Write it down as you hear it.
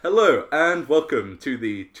Hello and welcome to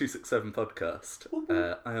the 267Podcast.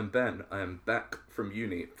 I am Ben. I am back from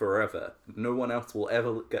uni forever. No one else will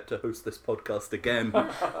ever get to host this podcast again.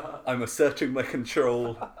 I'm asserting my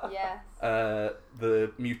control. Yes.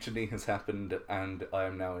 The mutiny has happened and I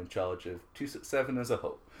am now in charge of 267 as a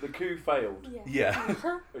whole. The coup failed. Yeah.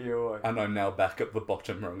 Are you alright? And I'm now back at the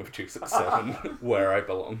bottom rung of 267 where I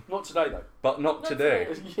belong. Not today though. But not today.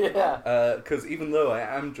 Yeah. Because even though I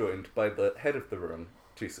am joined by the head of the rung,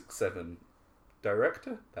 267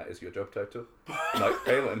 director, that is your job title, Mike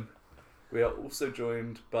Palin. We are also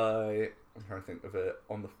joined by, I'm trying to think of a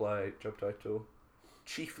on-the-fly job title,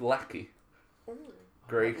 Chief Lackey. Ooh.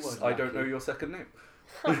 Grace, I don't know your second name.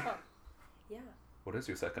 Yeah. What is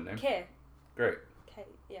your second name? Kay. Great. Kay,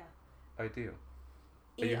 yeah. Ideal.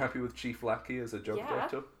 Are you happy with Chief Lackey as a job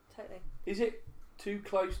title? Totally. Is it too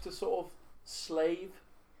close to sort of slave?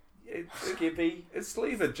 Skivvy? It's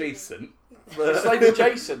slave adjacent. Slave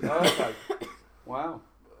adjacent? Oh, okay. Wow.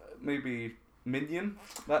 Maybe Minion?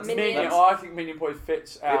 That's Minion. Oh, I think Minion probably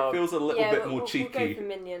fits It our... feels a little bit more We'll cheeky. go for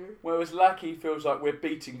Minion. Whereas Lackey feels like we're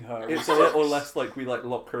beating her. It's a little less like we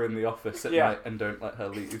lock her in the office at Yeah. night and don't let her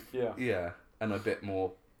leave. Yeah. Yeah, and a bit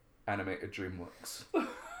more animated DreamWorks.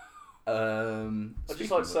 I'd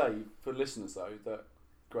just like to say, for listeners though, that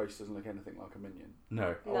Grace doesn't look anything like a Minion.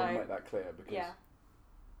 No, I want to make that clear because... Yeah.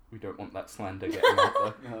 we don't want that slander getting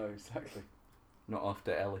out there. No, exactly. Not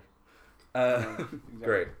after Ellie. No, exactly.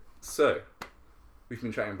 Great. So, we've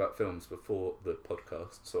been chatting about films before the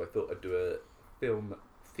podcast, so I thought I'd do a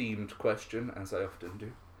film-themed question, as I often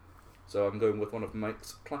do. So I'm going with one of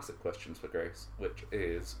Mike's classic questions for Grace, which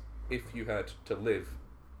is, if you had to live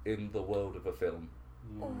in the world of a film,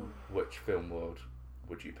 which film world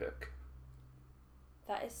would you pick?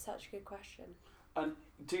 That is such a good question. And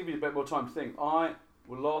to give you a bit more time to think,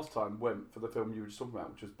 last time went for the film you were just talking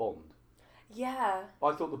about, which was Bond. Yeah.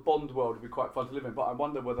 I thought the Bond world would be quite fun to live in, but I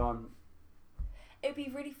wonder whether It'd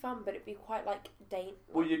be really fun, but it'd be quite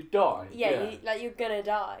Well, you'd die. Yeah. You're gonna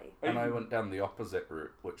die. And I went down the opposite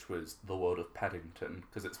route, which was the world of Paddington,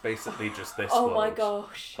 because it's basically just this Oh world. my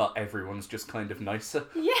gosh. But everyone's just kind of nicer.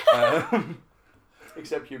 Yeah.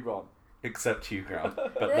 Except Hugh Grant. Except Hugh Grant.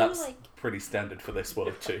 But Then, that's pretty standard for this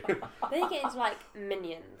world too. Then you get into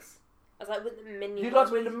Minions. I was like, wouldn't the Minions... You'd like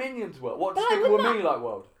to be in the Minions world? What, But Despicable wouldn't Me like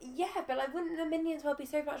world? Yeah, but wouldn't the Minions world be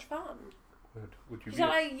so much fun? Would you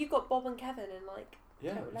Because you've got Bob and Kevin and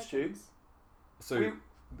Yeah, Total it's true. Legends. So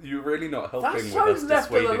you're really not helping That's with so us left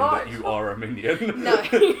of the dissuading that line. you are a minion. No.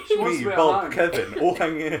 She wants Me, to be at Bob, home. Kevin, all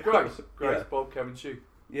hang here. Grace, Yeah. Bob, Kevin, Sue.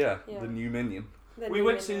 Yeah, Yeah. the new minion. We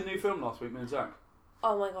went to see the new film last week, me and Zach.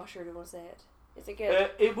 Oh my gosh, I really want to see it. Is it good?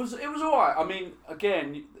 It was alright. I mean,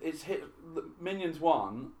 again, it's hit Minions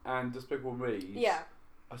 1 and Despicable Me. Yeah.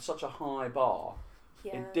 Are such a high bar.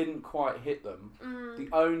 Yeah. It didn't quite hit them.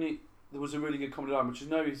 There was a really good comedy line, which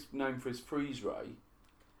he's known for his freeze ray.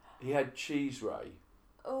 He had cheese ray,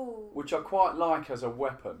 Oh. which I quite like as a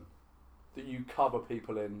weapon that you cover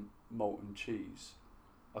people in molten cheese.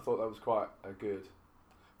 I thought that was quite a good.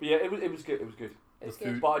 But yeah, it was good. It was good. It's the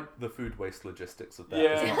good. food, But the food waste logistics of that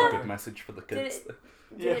Yeah. is not a good message for the Did kids.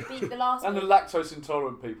 Did it beat the last and the movie? lactose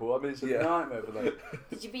intolerant people. I mean, it's a Yeah. nightmare for them.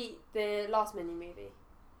 Did you beat the last Minion movie?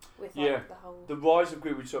 With Yeah. the whole... The Rise of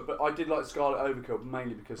Gru, which but I did like Scarlet Overkill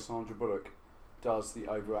mainly because Sandra Bullock does the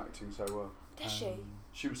overacting so well. Does she?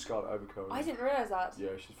 She was Scarlet Overkill. I didn't realise that. Yeah,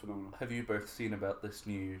 she's phenomenal. Have you both seen about this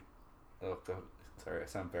new... Oh god, sorry, I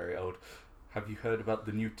sound very old. Have you heard about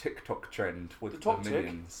the new TikTok trend with The the Tok Tik?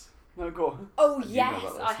 minions? No, go on. Oh, You know yes,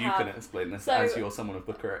 about this. I You have. can explain this So- as you're someone of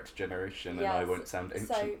the correct generation and I Yes. won't sound ancient.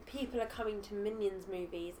 So, people are coming to Minions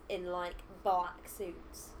movies in, black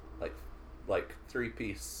suits. Like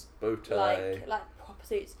three-piece bow tie. Like proper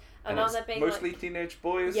suits. and now it's they're being, mostly teenage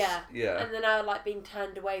boys. Yeah. Yeah. And they're now, being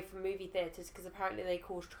turned away from movie theatres because apparently they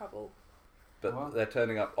cause trouble. But What? they're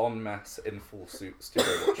turning up en masse in full suits to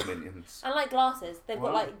go watch Minions. And, glasses. They've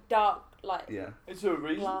Wow. got, dark, Yeah. Is there a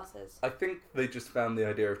reason? glasses. I think they just found the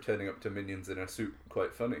idea of turning up to Minions in a suit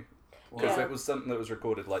quite funny. Because Yeah. it was something that was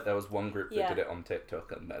recorded, there was one group that Yeah. did it on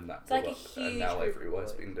TikTok and that It's blew like a up. huge And now group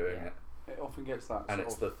everyone's of been doing yeah. it. It often gets that. And sort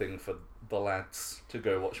it's of- the thing for the lads to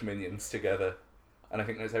go watch Minions together. And I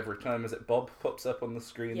think there's every time as Bob pops up on the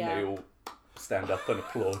screen, Yeah. they all stand up and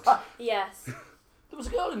applaud. Yes. There was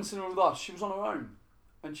a girl in the cinema with us. She was on her own,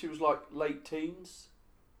 and she was late teens.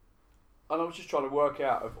 And I was just trying to work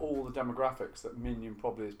out of all the demographics that Minion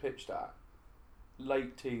probably is pitched at.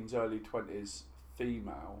 Late teens, early 20s,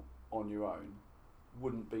 female on your own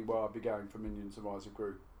wouldn't be where I'd be going for Minions: The Rise of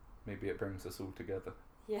Gru. Maybe it brings us all together.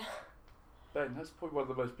 Yeah. Ben, that's probably one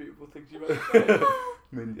of the most beautiful things you've ever said.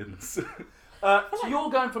 Minions. So you're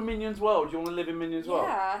going for Minions World. You want to live in Minions World?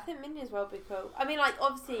 Yeah, I think Minions World would be cool. I mean, like,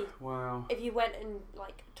 obviously, Wow. if you went in,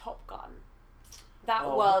 like, Top Gun, that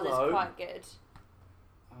Oh, world hello. is quite good.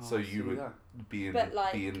 So I you see would that. be But,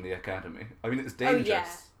 like- in the academy. I mean, it's dangerous. Oh, yeah.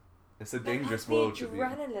 It's a But dangerous that's world the to be.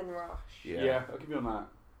 adrenaline rush. Yeah, I'll give you on that.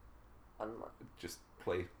 I'm like, Just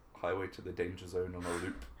play Highway to the Danger Zone on a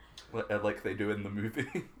loop, like they do in the movie.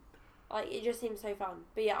 it just seems so fun.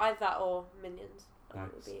 But yeah, either that or Minions. I think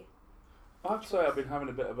Nice. would be. I have to say I've been having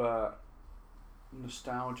a bit of a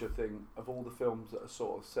nostalgia thing of all the films that are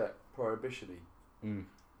sort of set prohibition-y. Mm.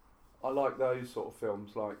 I like those sort of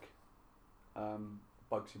films like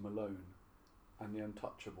Bugsy Malone and The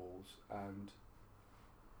Untouchables and,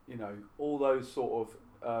 you know, all those sort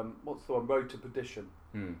of, what's the one, Road to Perdition.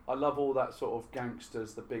 Mm. I love all that sort of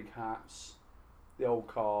gangsters, the big hats, the old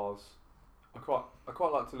cars. I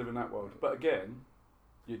quite like to live in that world. But again,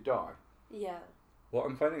 you die. Yeah. What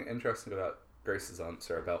I'm finding interesting about Grace's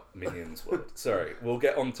answer about Minions World. Sorry, we'll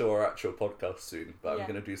get onto our actual podcast soon, but Yeah. I'm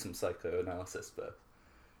going to do some psychoanalysis first.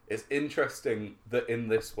 It's interesting that in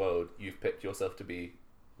this world you've picked yourself to be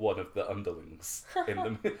one of the underlings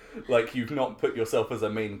in the like you've not put yourself as a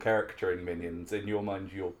main character in Minions. In your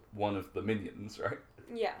mind, you're one of the minions, right?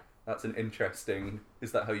 Yeah. That's an interesting.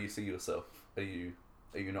 Is that how you see yourself? Are you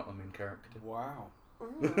not a main character? Wow.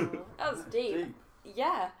 Ooh, that was deep.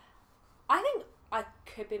 Yeah. I think I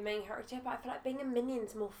could be main character, but I feel like being a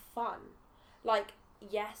minion's more fun. Like,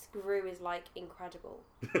 yes, Gru is, like, incredible.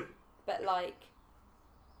 But, like,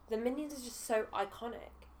 the minions are just so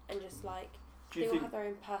iconic. And just, like, Do you they all think have their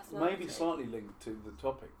own personality. maybe slightly linked to the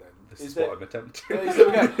topic then? This is there, what I'm attempting. is there,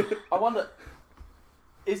 okay, I wonder,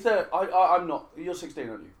 is there, I'm not, you're 16,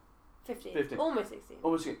 aren't you? 15. 15. Almost 16.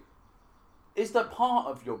 Almost 16. Is there part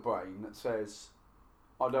of your brain that says,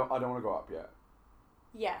 I don't want to grow up yet?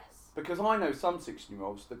 Yes. Because I know some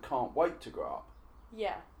 16-year-olds that can't wait to grow up.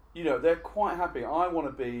 Yeah. You know, they're quite happy. I want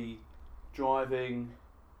to be driving,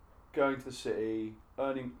 going to the city,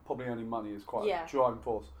 probably earning money is quite Yeah. a driving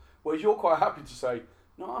force. Whereas you're quite happy to say,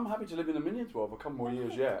 no, I'm happy to live in the Minions world for a couple more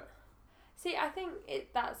years yet. See, I think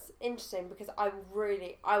that's interesting because I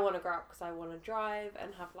want to grow up because I want to drive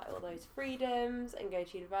and have like all those freedoms and go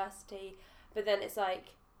to university. But then it's like,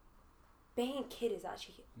 being a kid is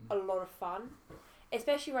actually a lot of fun.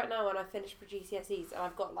 Especially right now when I finished for GCSEs and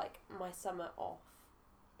I've got like my summer off.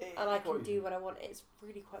 And I can do what I want. It's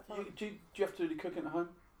really quite fun. Do you have to do the cooking at home?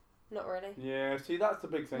 Not really. Yeah, see, that's the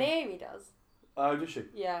big thing. Naomi does. Oh, does she?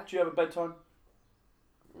 Yeah. Do you have a bedtime?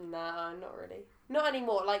 Nah, not really. Not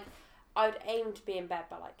anymore. Like, I would aim to be in bed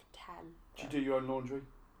by like 10. Do you do your own laundry?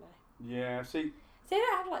 No. Yeah, see, So you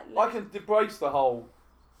don't have like... I can embrace the whole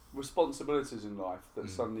responsibilities in life that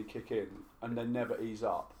suddenly kick in and then never ease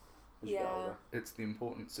up as you get older. It's the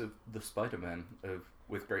importance of the Spider-Man of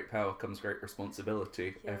with great power comes great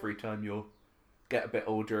responsibility. Yeah. Every time you get a bit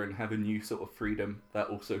older and have a new sort of freedom, that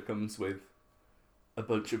also comes with a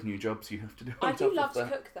bunch of new jobs you have to do on I top do of love to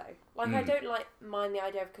that. cook though. Like, I don't like mind the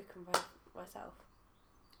idea of cooking by myself.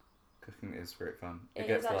 Cooking is great fun. It It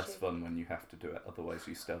gets is less actually. fun when you have to do it, otherwise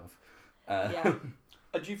you starve. Yeah.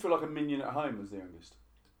 Do you feel like a minion at home as the youngest?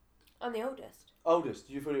 I'm the oldest. Oldest?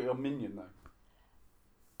 Do you feel like you're a minion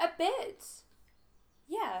though? A bit.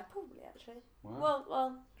 Yeah, probably actually. Wow.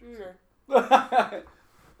 Well, no.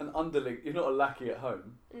 An underling. You're not a lackey at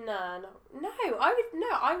home. Nah, no.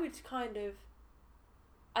 I would kind of...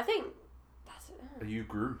 I think that's... Are you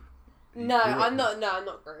Gru? You No, grew up I'm not. No, I'm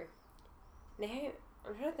not Gru. No,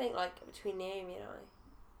 I'm trying to think like between Naomi and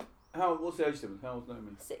I. What's the age difference? How old's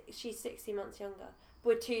Naomi? She's 16 months younger.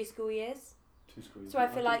 We're 2 school years. 2 school years. So I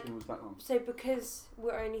feel like- It was that long. So because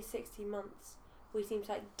we're only 16 months, we seem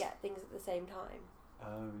to like get things at the same time.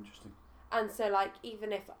 Oh, interesting. And so like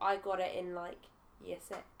even if I got it in like year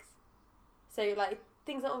 6, so like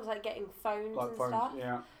things are almost like getting phones Like and phones, stuff.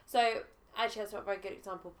 yeah. So actually that's not a very good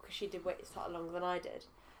example because she did wait slightly longer than I did,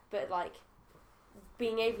 but like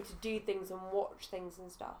being able to do things and watch things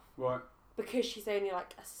and stuff Right. because she's only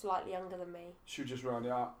like a slightly younger than me. She'll just round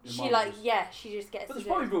it up. Your She mum like just- she just gets. But to there's do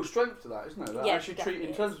probably it. real strength to that, isn't there? That Yeah, actually definitely in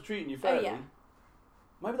is. terms of treating you Oh, fairly. yeah.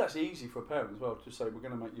 Maybe that's easy for a parent as well to say we're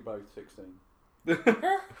going to make you both 16.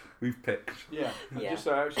 We've picked. Yeah. And Yeah. just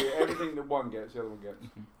say actually everything that one gets, the other one gets.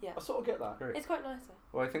 Yeah. I sort of get that. Great. It's quite nicer.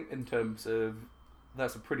 Well, I think in terms of...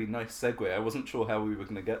 That's a pretty nice segue. I wasn't sure how we were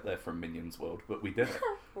going to get there from Minions World, but we did it.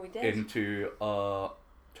 We did. Into our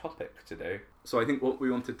topic today. So I think what we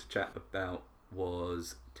wanted to chat about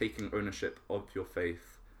was taking ownership of your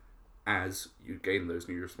faith as you gain those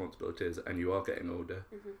new responsibilities and you are getting older.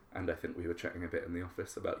 Mm-hmm. And I think we were chatting a bit in the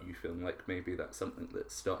office about you feeling like maybe that's something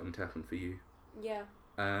that's starting to happen for you. Yeah.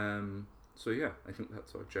 So yeah, I think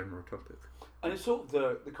that's our general topic. And it's sort of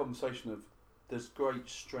the conversation of there's great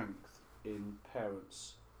strength in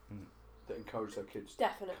parents that encourage their kids to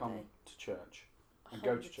come to church and 100%.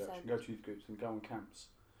 Go to church and go to youth groups and go on camps.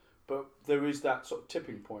 But there is that sort of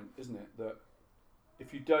tipping point, isn't it, that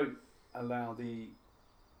if you don't allow the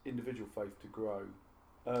individual faith to grow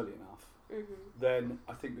early enough, then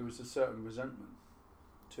I think there was a certain resentment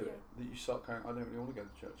to it that you start going, I don't really want to go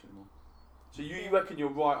to church anymore. So you reckon you're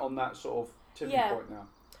right on that sort of tipping point now?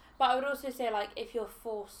 But I would also say, like, if you're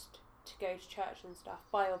forced to go to church and stuff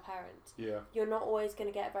by your parents, you're not always going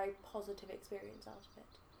to get a very positive experience out of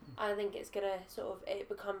it. And I think it's going to sort of, it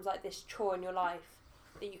becomes like this chore in your life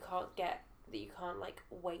that you can't like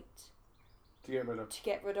wait to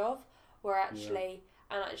get rid of. Where actually,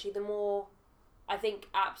 the more, I think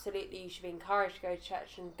absolutely you should be encouraged to go to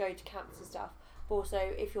church and go to camps and stuff. But also,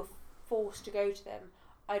 if you're forced to go to them,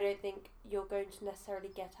 I don't think you're going to necessarily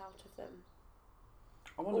get out of them.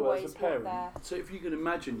 I wonder, as a parent, so if you can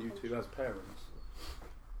imagine you two as parents,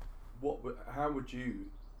 how would you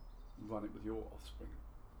run it with your offspring?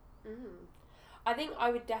 I think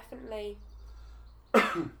I would definitely.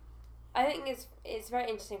 I think it's a very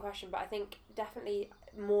interesting question, but I think definitely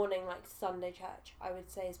morning, like Sunday church, I would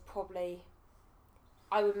say is probably.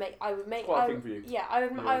 I would make. It's quite a thing for you. Yeah,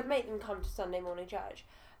 I would make them come to Sunday morning church,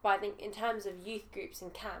 but I think in terms of youth groups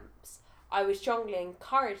and camps, I would strongly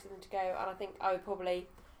encourage them to go, and I think I would probably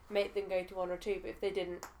make them go to one or two. But if they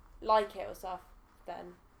didn't like it or stuff,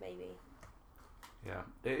 then maybe. Yeah,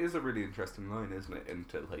 it is a really interesting line, isn't it?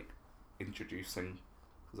 Into like introducing,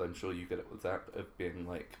 because I'm sure you get it with Zach, of being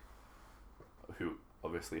like, who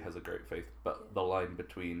obviously has a great faith, but the line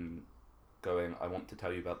between going, I want to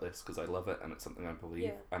tell you about this because I love it and it's something I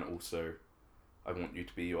believe, and also I want you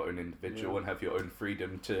to be your own individual and have your own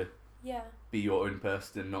freedom to be your own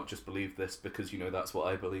person and not just believe this because you know that's what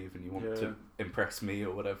I believe and you want to impress me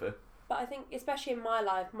or whatever. But I think especially in my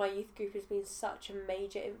life, my youth group has been such a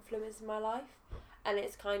major influence in my life, and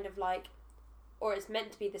it's kind of like, or it's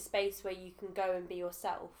meant to be the space where you can go and be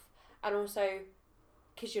yourself, and also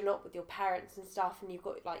because you're not with your parents and stuff and you've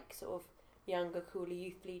got like sort of younger cooler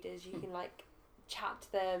youth leaders, you can like chat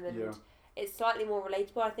to them and it's slightly more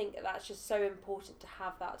relatable. I think that's just so important to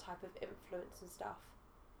have that type of influence and stuff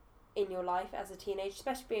in your life as a teenager,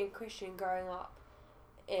 especially being Christian, growing up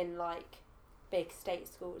in like big state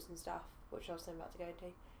schools and stuff, which I was about to go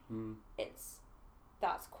into.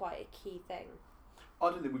 That's quite a key thing. I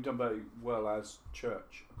don't think we've done very well as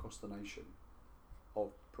church across the nation of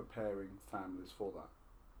preparing families for that.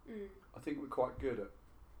 I think we're quite good at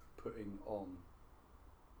putting on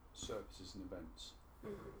services and events.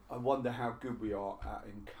 I wonder how good we are at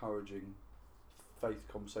encouraging faith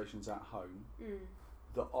conversations at home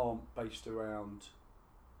that aren't based around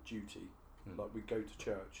duty. Like we go to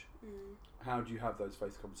church. How do you have those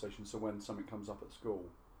faith conversations? So when something comes up at school,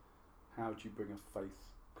 how do you bring a faith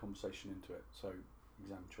conversation into it? So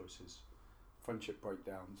exam choices, friendship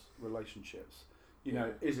breakdowns, relationships. You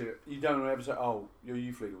know, is it, you don't ever say, oh, your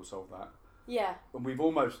youth leader will solve that. Yeah. And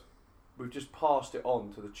we've just passed it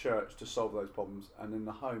on to the church to solve those problems, and then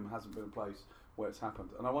the home hasn't been a place where it's happened.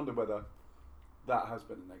 And I wonder whether that has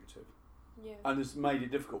been a negative. Yeah. And it's made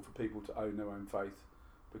it difficult for people to own their own faith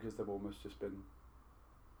because they've almost just been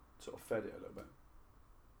sort of fed it a little bit.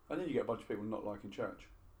 And then you get a bunch of people not liking church.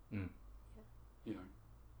 You know.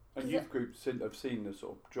 And youth groups have seen the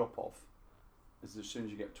sort of drop off as soon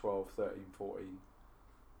as you get 12, 13, 14,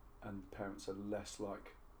 and parents are less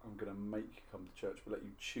like, I'm going to make you come to church, but let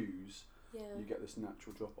you choose, you get this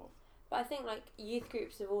natural drop off. But I think like youth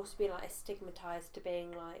groups have also been like stigmatised to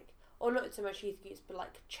being like, or not so much youth groups, but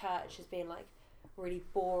like church as being like really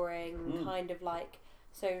boring, kind of like,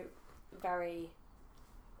 so very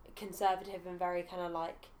conservative and very kind of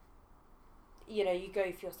like, you know, you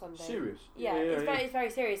go for your Sunday. Serious. It's very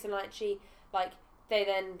serious, and like they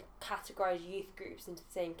then categorise youth groups into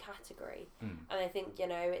the same category, and I think, you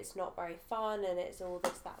know, it's not very fun and it's all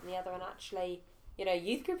this, that and the other, and actually, you know,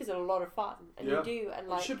 youth group is a lot of fun, and you do, and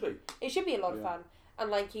like it should be a lot of fun, and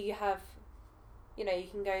like you have, you know, you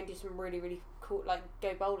can go and do some really, really cool, like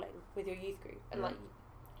go bowling with your youth group, and like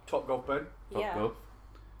top golf, Ben. Top golf.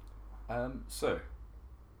 So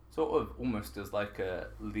sort of almost as like a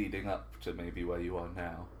leading up to maybe where you are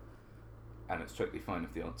now, and it's totally fine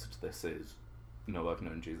if the answer to this is no, I've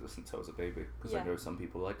known Jesus since I was a baby, because I know some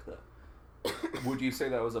people like that. Would you say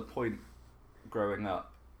there was a point growing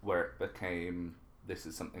up where it became, this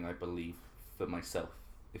is something I believe for myself,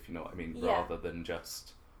 if you know what I mean, rather than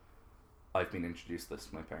just, I've been introduced this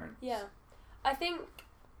to my parents? Yeah. I think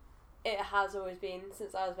it has always been,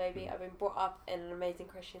 since I was a baby, I've been brought up in an amazing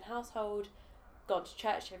Christian household, gone to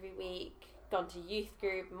church every week, gone to youth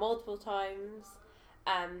group multiple times.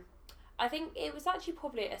 I think it was actually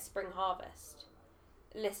probably a spring harvest,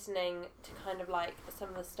 listening to kind of like some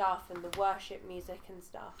of the stuff and the worship music and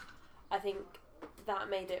stuff. I think that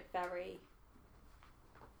made it very...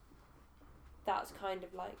 That's kind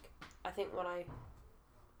of like, I think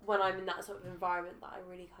when I'm in that sort of environment, that I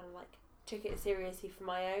really kind of like took it seriously for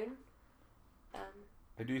my own.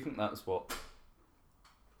 I do think that's what,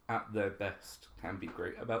 at their best, can be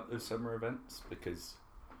great about those summer events, because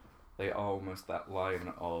they are almost that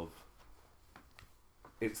line of...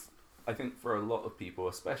 It's, I think for a lot of people,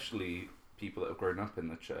 especially people that have grown up in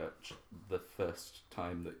the church, the first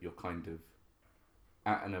time that you're kind of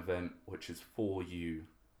at an event which is for you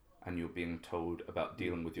and you're being told about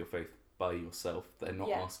dealing with your faith by yourself. They're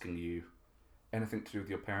not asking you anything to do with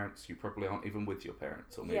your parents. You probably aren't even with your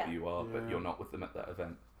parents, or maybe you are, but you're not with them at that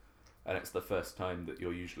event. And it's the first time that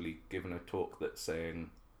you're usually given a talk that's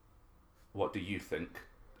saying, what do you think?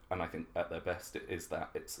 And I think at their best it is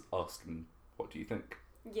that. It's asking, what do you think?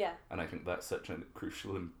 Yeah. And I think that's such a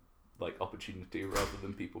crucial opportunity, rather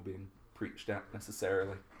than people being preached at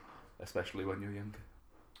necessarily, especially when you're younger.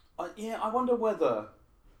 I wonder whether...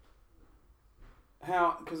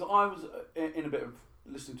 Because I was in a bit of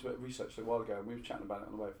listening to it research a while ago, and we were chatting about it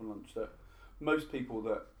on the way from lunch, that most people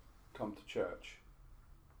that come to church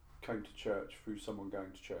came to church through someone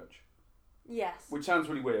going to church. Yes. Which sounds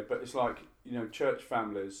really weird, but it's like, church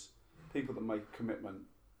families, people that make a commitment,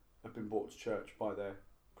 have been brought to church by their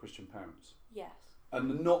Christian parents. Yes.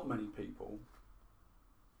 And not many people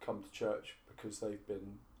come to church because they've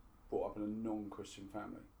been brought up in a non-Christian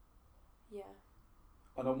family. Yeah.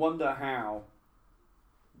 And I wonder how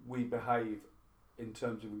we behave in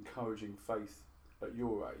terms of encouraging faith at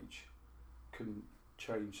your age can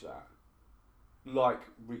change that. Like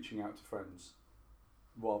reaching out to friends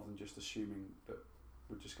rather than just assuming that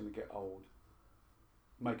we're just going to get old,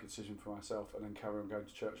 make a decision for ourselves and then carry on going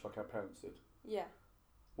to church like our parents did. Yeah.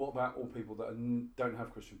 What about all people that don't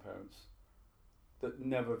have Christian parents, that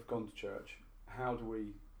never have gone to church? How do we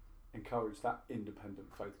encourage that independent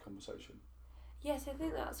faith conversation? Yes, I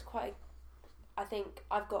think that's quite... I think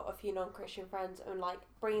I've got a few non-Christian friends, and like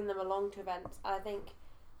bringing them along to events. And I think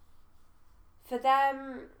for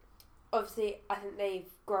them, obviously, I think they've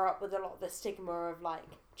grown up with a lot of the stigma of like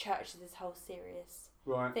church is this whole serious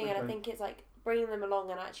thing. And I think it's like bringing them along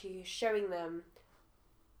and actually showing them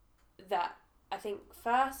that, I think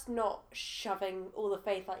first not shoving all the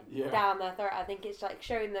faith down their throat. I think it's like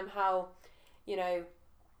showing them how,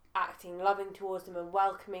 acting loving towards them and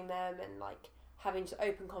welcoming them and like having just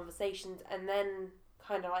open conversations, and then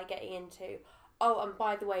kind of like getting into, and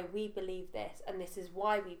by the way, we believe this, and this is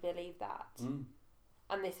why we believe that,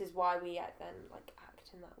 and this is why we then like act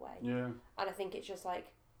in that way. Yeah. And I think it's just like,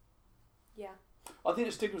 I think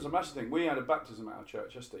the stigma's a massive thing. We had a baptism at our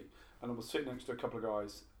church yesterday, and I was sitting next to a couple of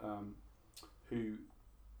guys who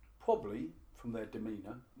probably, from their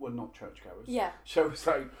demeanour, were not churchgoers. Yeah. Shall we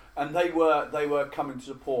say? And they were coming to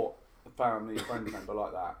support a family, a friend member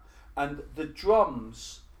like that. And the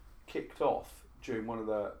drums kicked off during one of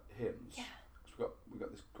the hymns. Yeah. We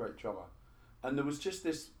got this great drummer, and there was just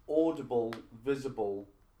this audible, visible.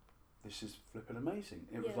 This is flipping amazing.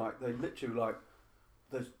 It was like they literally were like,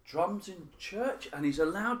 there's drums in church, and he's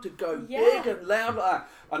allowed to go big and loud like that.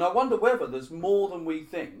 And I wonder whether there's more than we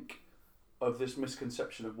think of this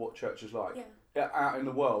misconception of what church is like out in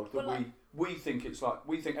the world, that we think it's like,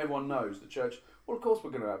 we think everyone knows that church. Well, of course we're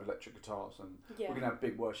going to have electric guitars and we're going to have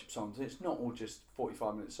big worship songs, and it's not all just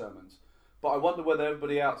 45-minute sermons. But I wonder whether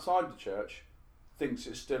everybody outside the church thinks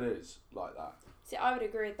it still is like that. See, I would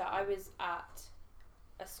agree with that. I was at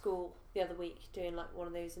a school the other week doing like one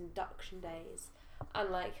of those induction days, and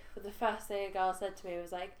like the first thing a girl said to me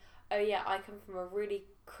was like, oh yeah, I come from a really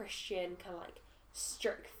Christian kind of like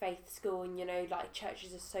strict faith school, and like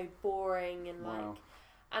churches are so boring, and like,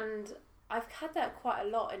 and I've had that quite a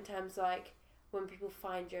lot in terms of like, when people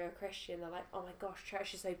find you're a Christian, they're like, oh my gosh,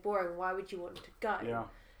 church is so boring, why would you want to go? Yeah.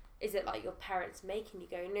 Is it like your parents making you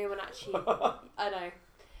go? No one actually, I know,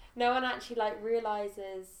 no one actually like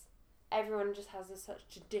realises, everyone just has such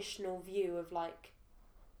traditional view of like,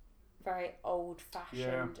 very old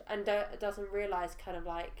fashioned, and doesn't realise kind of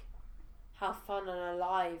like, how fun and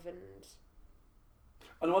alive and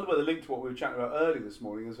I wonder whether the link to what we were chatting about earlier this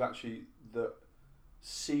morning is actually the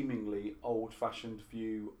seemingly old-fashioned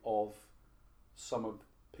view of some of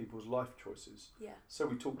people's life choices. Yeah. So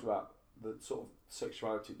we talked about the sort of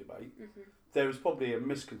sexuality debate. Mm-hmm. There is probably a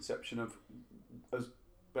misconception of, as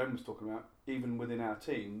Ben was talking about, even within our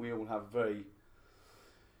team, we all have a very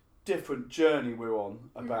different journey we're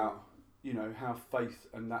on about how faith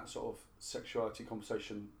and that sort of sexuality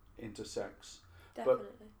conversation intersects. Definitely.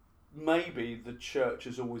 But maybe the church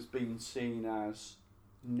has always been seen as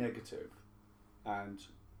negative and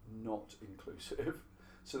not inclusive.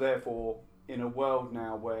 So therefore, in a world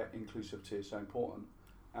now where inclusivity is so important,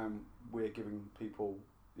 and we're giving people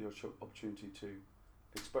the opportunity to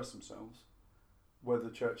express themselves, whether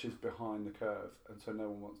the church is behind the curve, and so no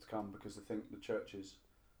one wants to come because they think the church is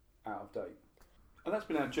out of date. And that's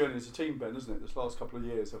been our journey as a team, Ben, isn't it? This last couple of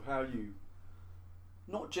years of how you,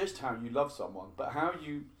 not just how you love someone, but how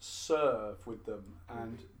you serve with them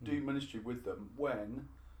and do ministry with them when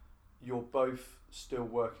you're both still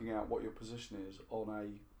working out what your position is on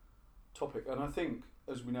a topic. And I think,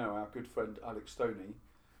 as we know, our good friend Alex Stoney,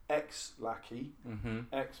 ex-Lackey,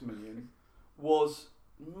 ex-Minion, was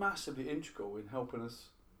massively integral in helping us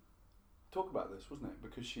talk about this, wasn't it?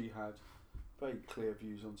 Because she had very clear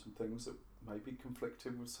views on some things that maybe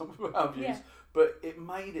conflicted with some of our views, but it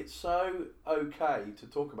made it so okay to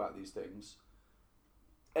talk about these things,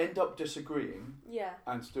 end up disagreeing,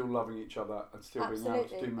 and still loving each other and still being able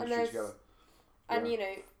to do ministry together. And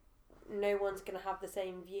no one's going to have the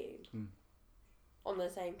same view on the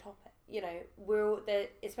same topic. We're all there,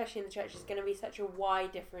 especially in the church. There's going to be such a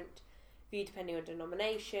wide different view depending on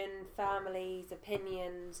denomination, families,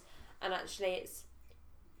 opinions, and actually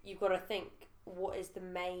you've got to think, what is the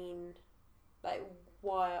main,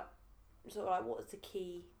 what's the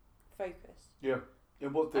key focus? Yeah,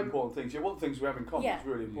 what the important things? What things we have in common is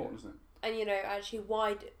really important, isn't it? And actually,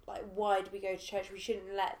 why do we go to church? We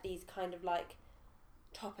shouldn't let these kind of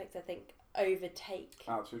topics, I think, overtake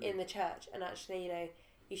in the church. And actually,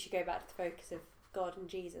 you should go back to the focus of God and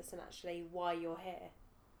Jesus, and actually why you're here.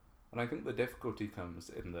 And I think the difficulty comes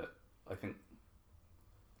in that I think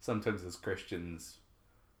sometimes as Christians,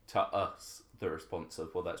 to us, the response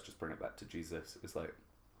of, well, let's just bring it back to Jesus is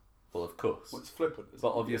well, of course. Well, it's flippant.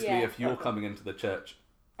 But obviously, if you're coming into the church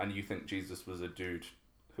and you think Jesus was a dude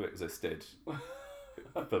who existed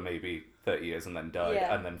for maybe 30 years and then died,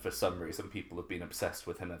 and then for some reason people have been obsessed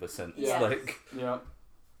with him ever since,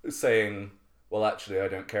 saying, well, actually, I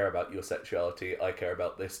don't care about your sexuality, I care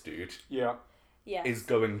about this dude. Is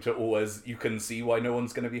going to always, you can see why no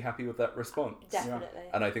one's going to be happy with that response. Definitely.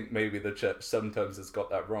 And I think maybe the church sometimes has got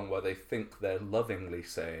that wrong, where they think they're lovingly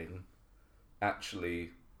saying, actually,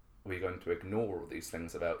 we're going to ignore all these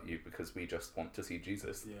things about you because we just want to see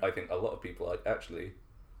Jesus. I think a lot of people are actually,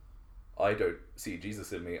 I don't see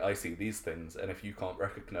Jesus in me, I see these things, and if you can't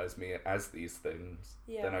recognise me as these things,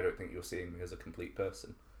 then I don't think you're seeing me as a complete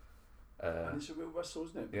person. And it's a real wrestle,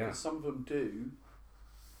 isn't it? Because some of them do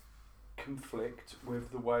conflict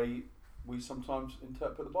with the way we sometimes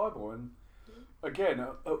interpret the Bible, and again,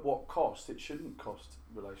 at what cost? It shouldn't cost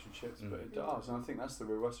relationships, but it does, and I think that's the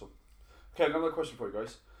real wrestle. Okay, another question for you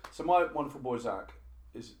guys. So my wonderful boy Zach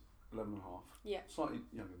is 11 and a half, slightly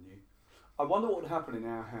younger than you. I wonder what would happen in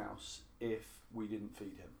our house if we didn't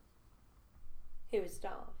feed him. He would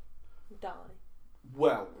starve, die.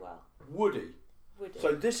 Well, would he? Would he?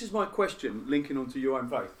 So this is my question, linking onto your own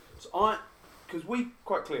faith. So because we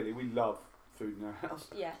quite clearly we love food in our house,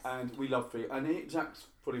 and we love food, and Zach's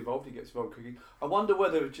fully involved. He gets involved in cooking. I wonder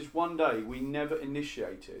whether just one day we never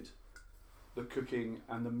initiated the cooking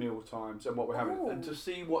and the meal times and what we're having, and to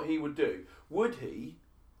see what he would do. Would he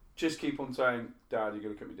just keep on saying, "Dad, you're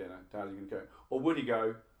going to cook me dinner. Dad, you're going to go," or would he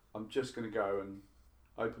go, "I'm just going to go and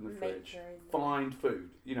open the fridge, find food"?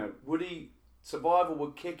 Would he? Survival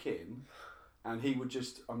would kick in, and he would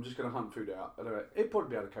just, "I'm just going to hunt food out." I don't know. He'd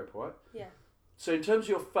probably be able to cope, right? Yeah. So in terms of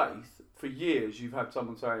your faith, for years you've had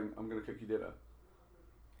someone saying, "I'm going to cook you dinner,"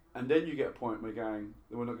 and then you get a point where you're going,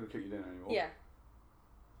 "We're not going to cook you dinner anymore." Yeah.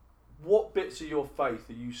 What bits of your faith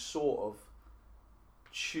are you sort of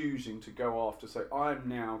choosing to go after? Say, I'm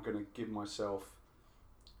now going to give myself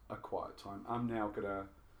a quiet time. I'm now going to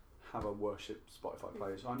have a worship Spotify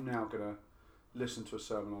playlist. I'm now going to listen to a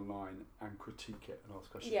sermon online and critique it and ask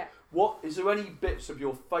questions. Yeah. What is there any bits of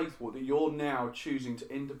your faith that you're now choosing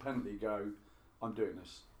to independently go, I'm doing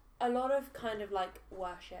this? A lot of kind of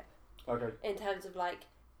worship. Okay. In terms of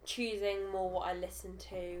choosing more what I listen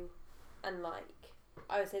to, and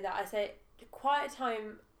I would say that quiet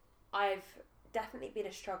time, I've definitely been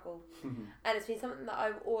a struggle, and it's been something that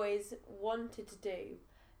I've always wanted to do,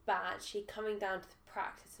 but actually coming down to the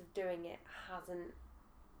practice of doing it hasn't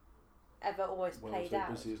ever almost played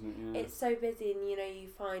out. Busy, isn't it? Yeah. It's so busy, and you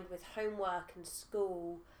find with homework and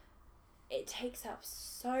school, it takes up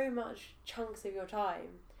so much chunks of your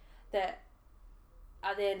time that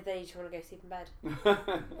at the end of the day you just want to go sleep in bed.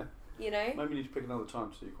 Maybe you need to pick another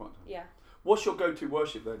time to do your quiet time. Yeah. What's your go-to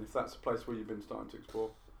worship then, if that's a place where you've been starting to explore?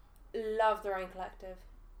 Love the Rain Collective.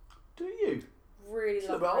 Do you? Really It's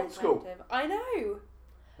a love bit the old Rend school. Collective. I know.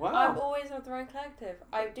 Wow. I've always loved the Rend Collective.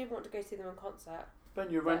 I did want to go see them in concert. Ben,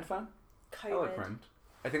 you a Rend fan? I like COVID. Rend.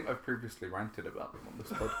 I think I've previously ranted about them on this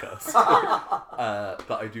podcast.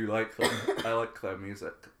 But I do like them. I like their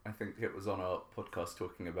music. I think it was on our podcast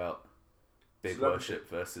talking about big Celebrity. worship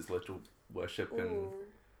versus little worship and Ooh.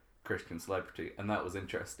 Christian celebrity, and that was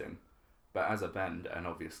interesting. But as a band, and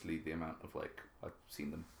obviously the amount of I've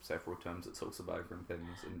seen them several times at Soul Survivor and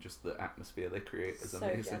things, and just the atmosphere they create is So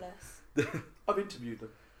amazing. jealous. I've interviewed them.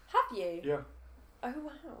 Have you? Yeah. Oh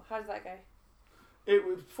wow. How did that go? It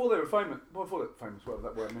was before they were famous. Well, before they were famous, whatever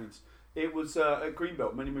that word means. It was at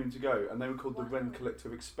Greenbelt many moons ago, and they were called the Wow. Rend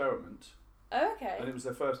Collective Experiment, Oh, okay. and it was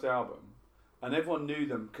their first album. And everyone knew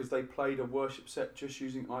them because they played a worship set just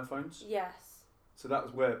using iPhones. Yes. So that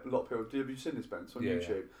was where a lot of people. Have you seen this, Ben? It's on Yeah, YouTube.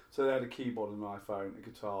 yeah. So they had a keyboard on an iPhone, a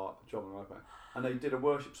guitar, a drum on an iPhone, and they did a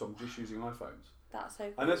worship song just using iPhones. That's so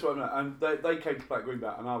cool. And that's what I mean. And they came to play at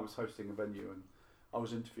Greenbelt, and I was hosting a venue, and I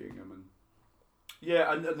was interviewing them, and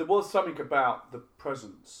yeah, and there was something about the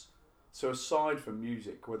presence. So aside from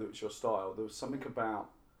music, whether it's your style, there was something about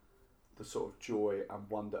the sort of joy and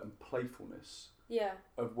wonder and playfulness Yeah.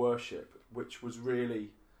 of worship, which was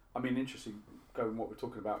really, I mean, interesting. Going what we're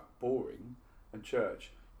talking about, boring and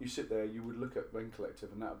church. You sit there, you would look at Rend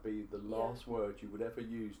Collective, and that would be the last word you would ever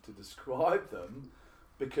use to describe them,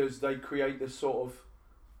 because they create this sort of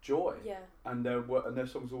joy. Yeah. And their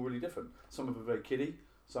songs are all really different. Some of them are very kiddie,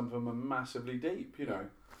 some of them are massively deep, you know.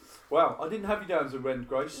 Wow, I didn't have you down as a Rend,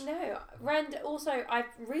 Grace. No. Rend also, I've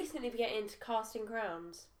recently been getting into Casting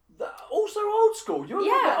Crowns. Also old school, you're a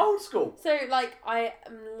little bit old school. So I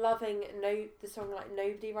am loving the song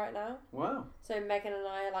Nobody right now. Wow. So Megan and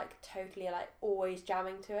I are totally always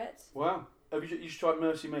jamming to it. Wow. Have you should try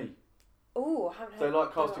Mercy Me. Ooh, I haven't heard They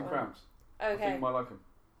like that Casting one. Crowns. I Okay. think you might like them.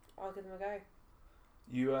 I'll give them a go.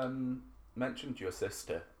 You mentioned your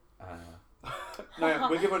sister. No,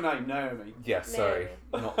 we'll give her a name, Naomi. Yeah, sorry,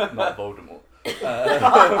 not Voldemort.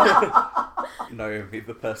 Naomi,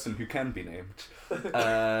 the person who can be named.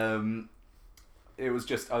 It was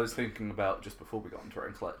just, I was thinking about, just before we got into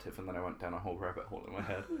Rend Collective, and then I went down a whole rabbit hole in my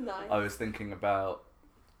head. Nice. I was thinking about,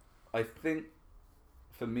 I think,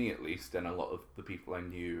 for me at least, and a lot of the people I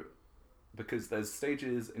knew, because there's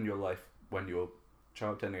stages in your life when you're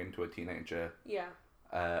child turning into a teenager, Yeah.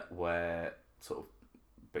 where sort of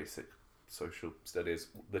basic social studies,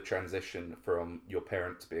 the transition from your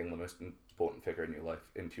parents being the most important figure in your life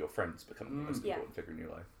into your friends becoming the most important figure in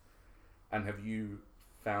your life. And have you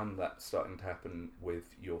found that starting to happen with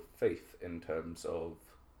your faith, in terms of,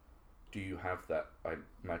 do you have that, I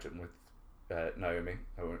imagine, with Naomi,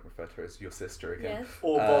 I won't refer to her as your sister again, Yes.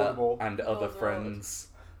 Or Voldemort. and other Voldemort. friends,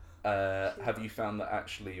 have you found that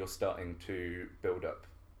actually you're starting to build up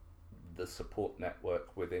the support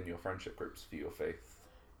network within your friendship groups for your faith?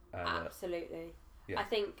 Absolutely. yeah. I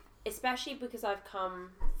think, especially because I've come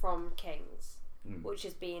from King's, which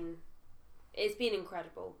has been, it's been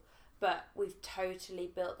incredible, but we've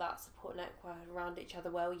totally built that support network around each other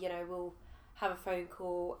where, we'll have a phone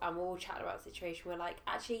call and we'll all chat about the situation. We're like,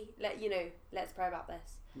 actually, let's pray about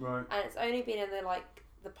this. Right. And it's only been in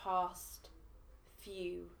the past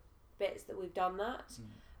few bits that we've done that.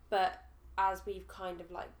 But as we've kind of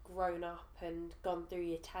grown up and gone through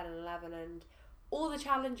year 10 and 11 and all the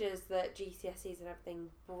challenges that GCSEs and everything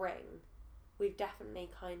bring, we've definitely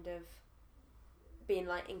kind of been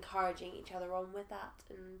encouraging each other on with that.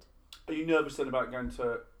 And Are you nervous then about going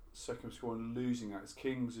to secondary school and losing that? As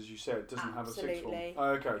King's, as you said, doesn't have a sixth form. Absolutely. Oh,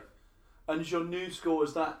 okay. And is your new school,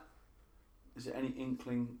 is it any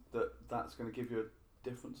inkling that that's going to give you a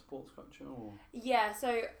different support structure? Or? yeah,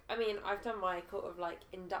 so I mean, I've done my sort of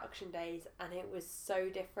induction days, and it was so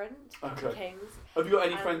different to Okay. King's. Have you got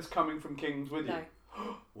any And- friends coming from King's with No,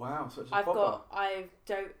 you? Wow, so it's a I proper.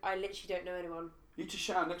 literally don't know anyone. You need to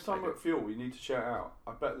shout next time we're at Fuel. You need to shout out.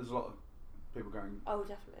 I bet there's a lot of people going. Oh,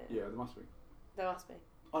 definitely. Yeah, there must be. There must be.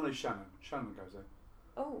 I know Shannon. Shannon goes there.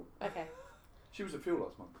 Oh, okay. She was at Fuel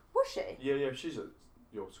last month. Was she? Yeah, she's at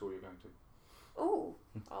your school you're going to. Oh,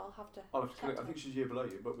 I'll have to. I'll have to chat connect. to I think her. she's a year below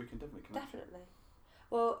you, but we can definitely connect. Definitely.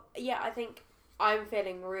 Well, yeah, I think I'm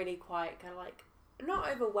feeling really quite kind of not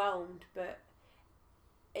overwhelmed, but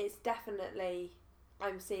it's definitely,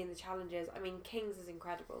 I'm seeing the challenges. I mean, King's is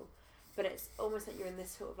incredible, but it's almost like you're in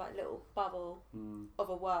this sort of little bubble of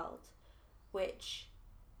a world, which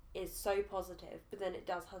is so positive, but then it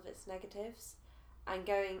does have its negatives. And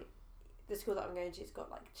the school that I'm going to has got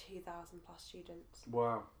 2,000 plus students.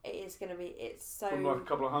 Wow. It is going to be, it's so From a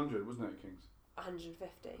couple of hundred, wasn't it, King's?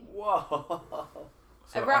 150. Wow.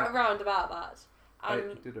 So Around about that. I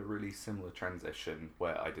did a really similar transition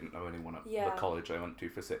where I didn't know anyone at the college I went to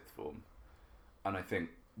for sixth form. And I think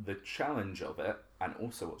the challenge of it, and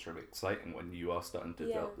also what's really exciting when you are starting to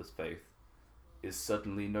develop this faith, is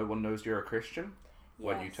suddenly no one knows you're a Christian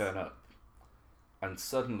when you turn up. And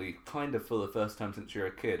suddenly, kind of for the first time since you're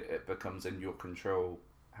a kid, it becomes in your control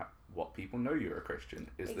what people know you're a Christian.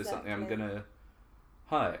 Is this something I'm going to...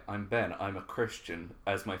 Hi, I'm Ben, I'm a Christian,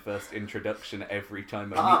 as my first introduction every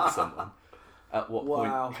time I meet someone. At what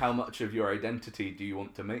point, how much of your identity do you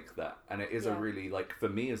want to make that? And it is a really, like, for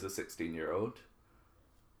me as a 16-year-old,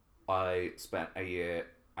 I spent a year,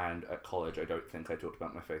 and at college I don't think I talked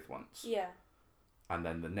about my faith once. Yeah. And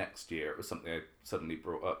then the next year it was something I suddenly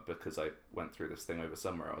brought up because I went through this thing over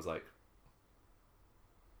summer. I was like,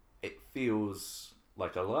 it feels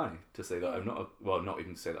like a lie to say that I'm not not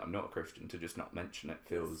even to say that I'm not a Christian, to just not mention it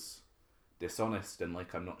feels dishonest and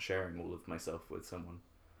like I'm not sharing all of myself with someone.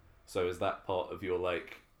 So is that part of your,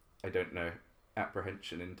 like, I don't know,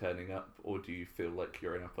 apprehension in turning up, or do you feel like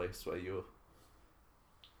you're in a place where you're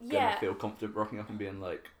gonna feel confident rocking up and being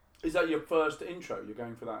like... Is that your first intro? You're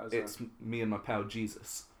going for that as It's me and my pal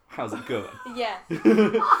Jesus. How's it going? Yeah.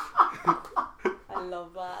 I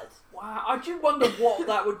love that. Wow, I do wonder what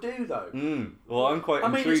that would do though. Well, I'm quite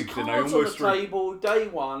intrigued. I mean, it's cards on the table, day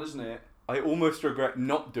one, isn't it? I almost regret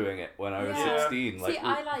not doing it when I was 16. See,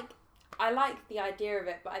 I like the idea of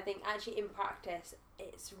it, but I think actually in practice,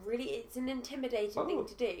 it's an intimidating thing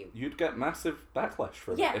to do. You'd get massive backlash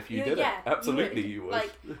from it if you did it. Absolutely, you would.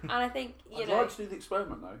 Like, and I think I'd like to do the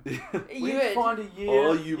experiment though. You would find a year.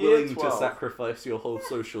 Are you willing to sacrifice your whole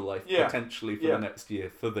social life potentially for the next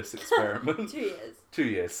year for this experiment? 2 years. 2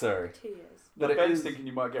 years, sorry. 2 years. But Ben's thinking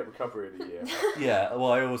you might get recovery in a year. Yeah,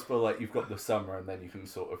 well, I always feel like you've got the summer and then you can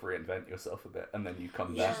sort of reinvent yourself a bit, and then you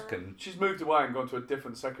come back and... She's moved away and gone to a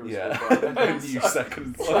different secondary school. A new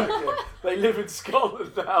second one. They live in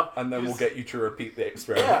Scotland now. And then we'll get you to repeat the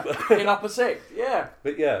experiment. In upper sixth,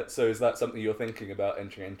 But so is that something you're thinking about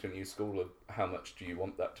entering into a new school, of how much do you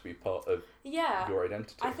want that to be part of your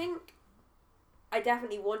identity? I think I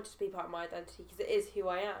definitely want it to be part of my identity because it is who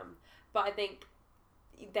I am. But I think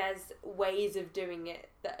there's ways of doing it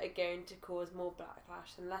that are going to cause more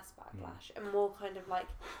backlash and less backlash, and more kind of like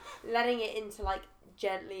letting it into like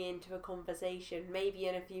gently into a conversation, maybe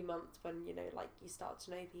in a few months when you start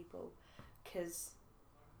to know people. Because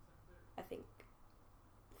I think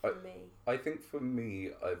for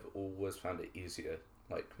me, I've always found it easier,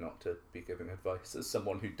 like, not to be giving advice as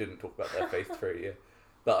someone who didn't talk about their faith for a year,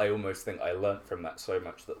 but I almost think I learnt from that so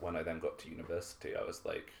much that when I then got to university, I was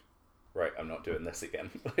like, right, I'm not doing this again.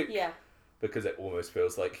 Because it almost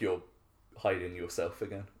feels like you're hiding yourself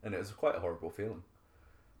again, and it was quite a horrible feeling.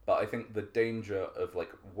 But I think the danger of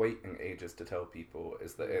like waiting ages to tell people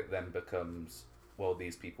is that it then becomes, well,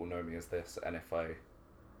 these people know me as this, and if I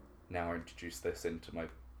now introduce this into my,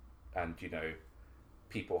 and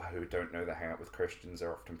people who don't know they hang out with Christians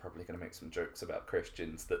are often probably going to make some jokes about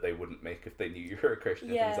Christians that they wouldn't make if they knew you were a Christian,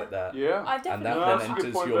 things like that. Yeah. I've and definitely that then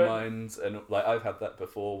enters your minds, and like I've had that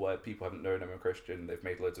before where people haven't known I'm a Christian, they've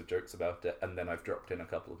made loads of jokes about it, and then I've dropped in a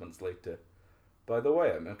couple of months later, by the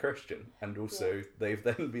way, I'm a Christian. And also they've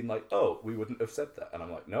then been like, oh, we wouldn't have said that. And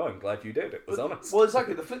I'm like, no, I'm glad you did. It was honest. Well,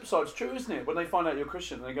 exactly. The flip side's true, isn't it? When they find out you're a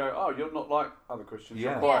Christian, and they go, oh, you're not like other Christians.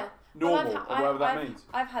 You're quite normal, or whatever that means.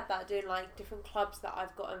 I've had that doing like different clubs that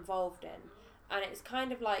I've got involved in. And it's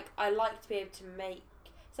kind of like, I like to be able to make...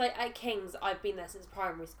 So like at King's, I've been there since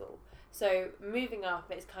primary school. So moving up,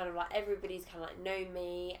 it's kind of like everybody's kind of like known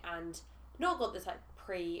me and not got this like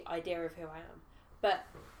pre-idea of who I am. But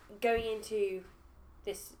going into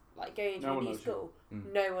this, like going into a new school,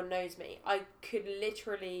 no one knows me. I could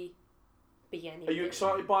literally be anything. Are you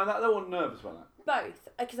excited by that though, or nervous by that? Both,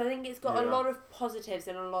 because I think it's got a lot of positives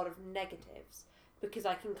and a lot of negatives. Because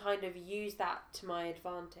I can kind of use that to my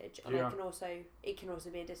advantage, and it can also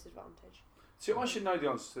be a disadvantage. See, I should know the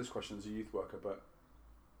answer to this question as a youth worker, but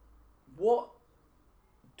what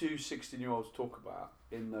do 16-year-olds talk about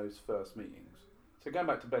in those first meetings? So going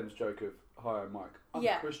back to Ben's joke of, hi, I'm Mike, I'm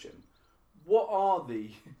a Christian. What are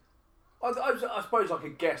the... I suppose I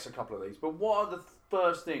could guess a couple of these, but what are the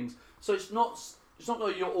first things? So it's not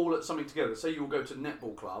like you're all at something together. Say you all go to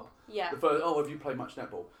netball club. Yeah. The first, have you played much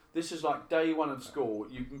netball? This is like day one of school.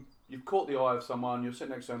 You've caught the eye of someone. You're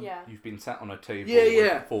sitting next to them. Yeah. You've been sat on a table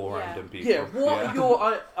with 4 random people. Yeah. What are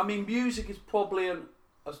your? I mean, music is probably a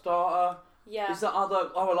starter. Yeah. Is that other?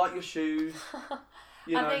 Oh, I like your shoes.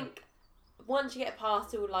 I think once you get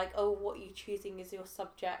past all like, oh, what are you choosing as your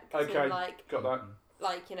subject? Okay. And, like, got that.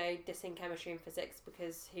 Like, dissing chemistry and physics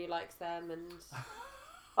because who likes them, and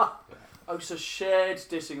Oh, so shared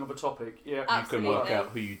dissing of a topic. Yeah. Absolutely. You can work out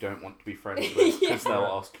who you don't want to be friends with because they'll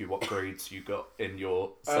ask you what grades you got in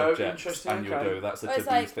your subjects, and you'll go, "That's a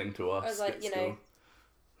taboo thing to ask." I was like,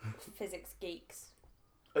 physics geeks.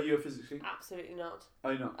 Are you a physics geek? Absolutely not. Oh,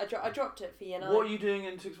 you're not? I dropped it for year 9. What are you doing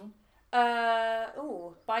in 6th form?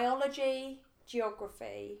 Biology,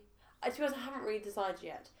 geography. To be honest, I haven't really decided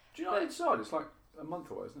yet. Do you know decide? It's like a month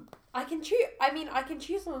away, isn't it? I can choose. I mean, I can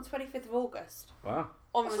choose on the 25th of August. Wow.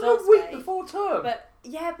 On That's results a week day. before term.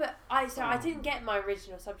 I didn't get my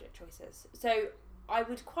original subject choices. So I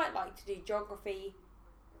would quite like to do geography,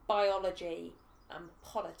 biology, and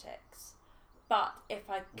politics. But if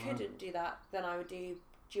I couldn't do that, then I would do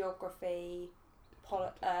geography,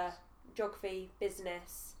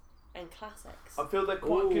 business, and classics. I feel they're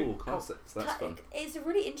quite good. Classics, that's fun. It's a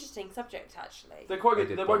really interesting subject, actually. They're quite good.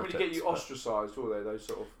 They won't really politics, get you ostracised, will they? Those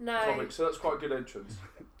sort of No. topics. So that's quite a good entrance.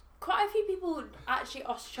 Quite a few people actually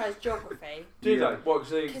ostracise geography Do they? What?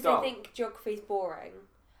 Because because they think geography's boring,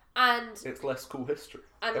 and It's less cool history.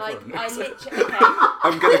 like Everyone I knows it. literally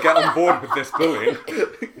I'm going to get on board with this bullying.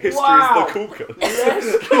 History's Wow. the cool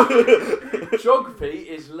cut. Geography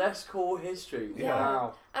is less core history. Yeah.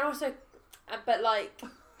 Wow. and also, but like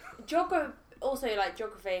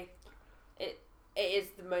geography, it is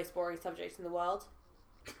the most boring subject in the world.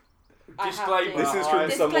 I have Disclaimer. to- This is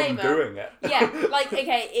from someone Disclaimer. doing it. Yeah, like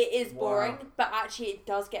okay, it is boring, Wow. but actually it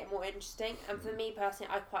does get more interesting. And for me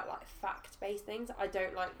personally, I quite like fact-based things. I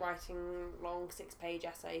don't like writing long 6-page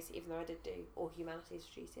essays, even though I did do all humanities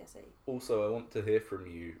for GCSE. Also, I want to hear from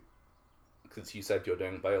you, because you said you're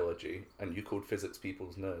doing biology, and you called physics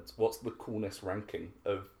people's nerds. What's the coolness ranking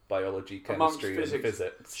of biology, chemistry, and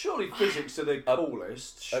physics? Surely physics are the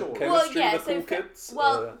coolest. Surely. Chemistry, the cool kids?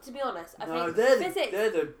 To be honest, I No, think they're physics. they're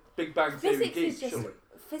the Big Bang Theory Physics is geeks. just Surely.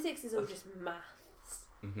 physics is all just maths.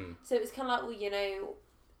 Mm-hmm. So it's kind of like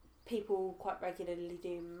people quite regularly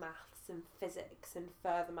do maths and physics and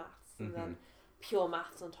further maths and then pure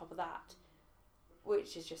maths on top of that,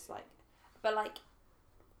 which is just like, but like,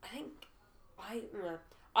 I think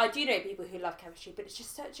I do know people who love chemistry, but it's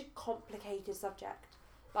just such a complicated subject.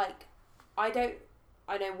 Like, I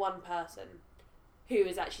know one person who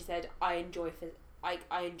has actually said I enjoy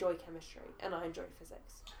chemistry and I enjoy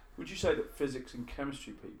physics. Would you say that physics and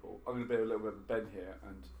chemistry people? I'm going to be a little bit of a Ben here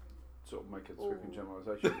and sort of make a sweeping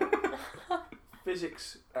generalisation.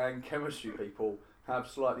 Physics and chemistry people have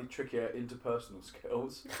slightly trickier interpersonal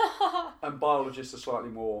skills, and biologists are slightly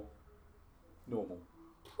more normal.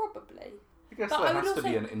 Probably. I guess But there I would has to be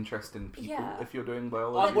also- an interest in people Yeah. if you're doing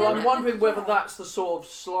biology. Well, I'm then- wondering whether yeah. that's the sort of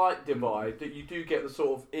slight divide that you do get the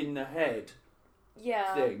sort of in the head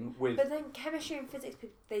Yeah. thing with. But then chemistry and physics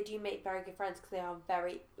people, they do make very good friends because they are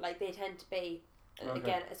very, like, they tend to be,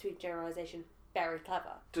 again, a sweet generalisation, very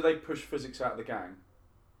clever. Do they push physics out of the gang,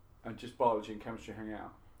 and just biology and chemistry hang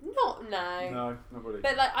out? No. No, not really.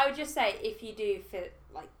 But, like, I would just say, if you do,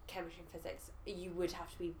 chemistry and physics, you would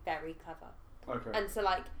have to be very clever. Okay. And so,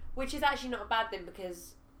 like, which is actually not a bad thing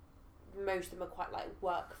because most of them are quite, like,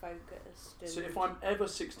 work-focused. So if I'm ever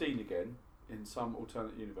 16 again in some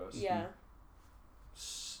alternate universe, Yeah.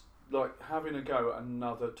 Like having a go at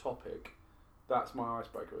another topic, that's my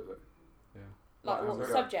icebreaker, is it? Yeah. Like, what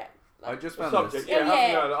Okay. subject? I just The found subject, this. yeah. Yeah.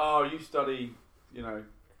 Having a go, oh, you study, English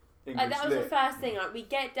That was lit. the first thing. Like, we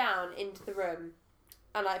get down into the room,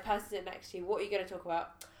 and like, person sitting next to you. What are you going to talk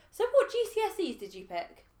about? So, what GCSEs did you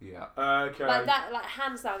pick? Yeah. Okay. Like that, like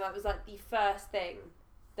hands down, that was like the first thing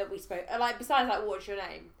that we spoke. Like, besides like, what's your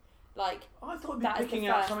name? Like, I thought you'd that be is the picking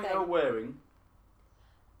out first something thing. they were wearing.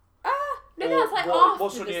 no, or that's like after.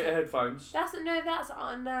 what's on the your thing. headphones? That's no.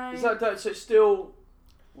 Is that so? It's still.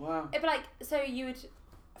 Wow. It'd be like, so you would.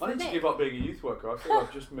 I need to give up being a youth worker. I feel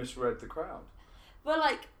I've just misread the crowd. Well,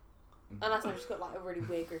 like, unless I've just got like a really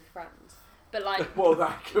weird group of friends. But like, Well,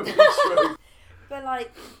 that could be true. but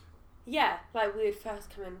like, yeah, like we would first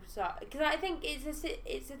come in start because I think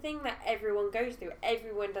it's a thing that everyone goes through.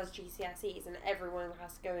 Everyone does GCSEs and everyone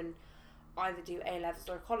has to go and either do A levels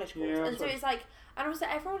or a college course. Yeah, and so that's it's like, and also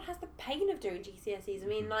everyone has the pain of doing GCSEs. I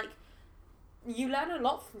mean, like, you learn a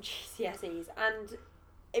lot from GCSEs and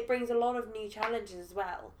it brings a lot of new challenges as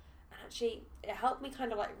well. And actually, it helped me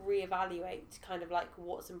kind of like reevaluate kind of like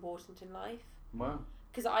what's important in life. Wow.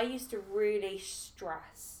 Because I used to really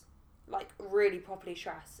stress, like really properly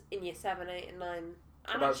stress in year 7, 8 and 9 and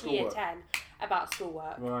About actually year schoolwork? 10 about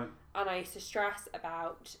schoolwork. Right. And I used to stress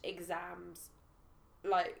about exams.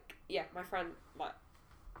 Like, yeah, my friend, like,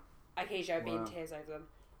 occasionally I'd be in Wow. tears over them.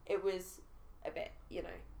 It was a bit,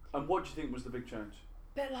 And what do you think was the big change?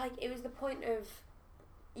 But like, it was the point of,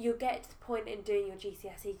 you'll get to the point in doing your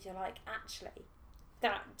GCSEs, you're like, actually,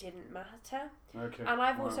 that didn't matter. Okay. And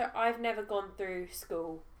I've never gone through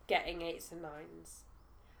school getting 8s and 9s.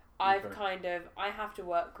 I have to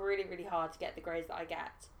work really, really hard to get the grades that I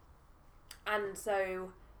get. And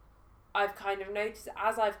so I've kind of noticed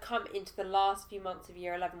as I've come into the last few months of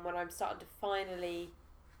year 11 when I'm starting to finally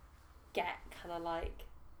get kind of like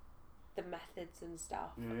the methods and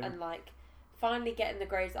stuff and like finally getting the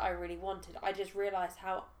grades that I really wanted, I just realised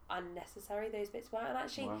how unnecessary those bits were, and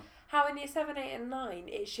actually how in year 7, 8 and 9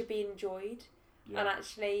 it should be enjoyed. And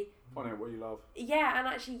actually finding out what you love. Yeah, and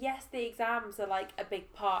actually yes, the exams are like a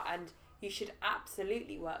big part and you should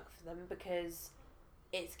absolutely work for them because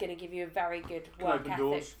it's going to give you a very good work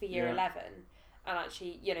ethic for year 11, and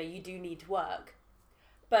actually, you know, you do need to work.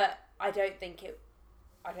 But I don't think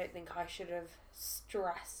I should have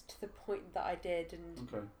stressed to the point that I did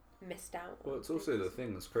and missed out. Well, it's also the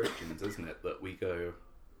thing as Christians, isn't it, that we go,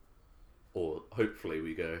 or hopefully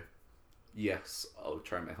we go, yes, I'll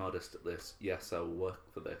try my hardest at this, yes, I'll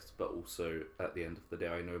work for this, but also at the end of the day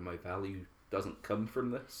I know my value doesn't come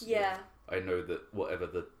from this. Yeah. I know that whatever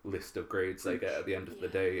the list of grades I get at the end of the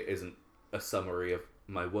day isn't a summary of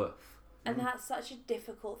my worth. And that's such a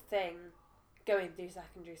difficult thing going through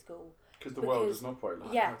secondary school. Because the world doesn't operate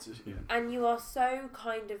like that. And you are so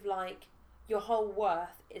kind of like, your whole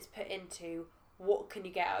worth is put into what can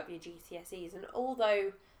you get out of your GCSEs. And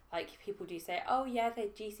although like people do say, oh yeah, the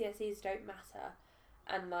GCSEs don't matter,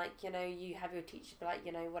 and like, you know, you have your teacher be like,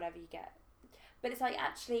 you know, whatever you get. But it's like,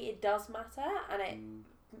 actually it does matter, and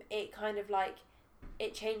it kind of like,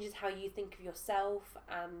 it changes how you think of yourself,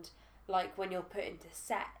 and like when you're put into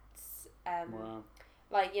sets,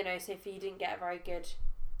 like, you know, so if you didn't get a very good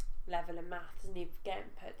level in maths and you're getting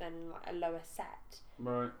put then in like a lower set,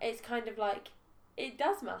 it's kind of like, it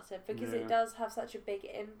does matter because it does have such a big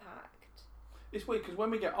impact. It's weird because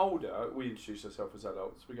when we get older, we introduce ourselves as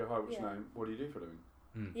adults. We go, hi, what's your name? What do you do for a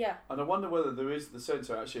living? Yeah. And I wonder whether there is the sense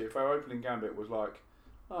that actually, if our opening gambit was like,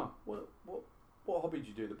 oh, what hobby do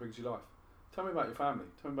you do that brings you life? Tell me about your family.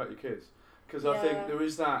 Tell me about your kids. Because I think there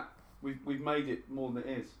is that, we've made it more than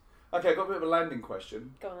it is. Okay, I've got a bit of a landing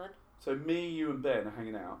question. Go on. So me, you and Ben are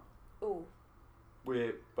hanging out. Ooh.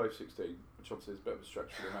 We're both 16, which obviously is a bit of a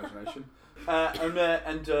stretch for the imagination.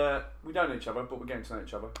 And we don't know each other, but we're getting to know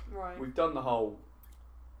each other. Right. We've done the whole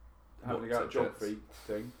having to go at geography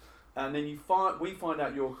thing. And then we find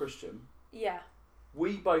out you're a Christian. Yeah.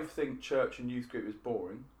 We both think church and youth group is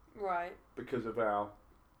boring. Right. Because of our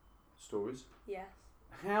stories. Yes.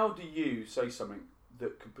 How do you say something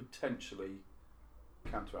that could potentially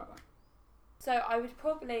counteract that? So I'd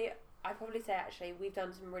probably say actually we've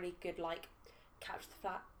done some really good like catch the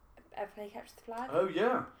flag. Ever play catch the flag? Oh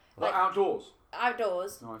yeah, like outdoors.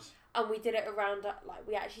 Outdoors. Nice. And we did it around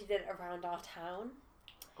we actually did it around our town.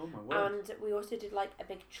 Oh my word. And we also did like a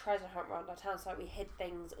big treasure hunt around our town, so like, we hid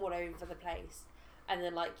things all over the place, and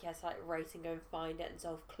then like race and go and find it and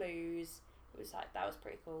solve clues. It was like, that was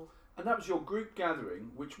pretty cool. And that was your group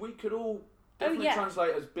gathering, which we could all definitely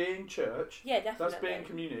translate as being church. Yeah, definitely. That's being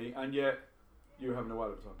community, and yet you were having a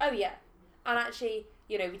whale of a time. Oh yeah, and actually,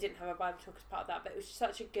 you know, we didn't have a Bible talk as part of that, but it was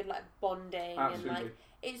such a good like bonding. Absolutely. And like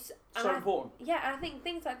it's so important. Yeah, and I think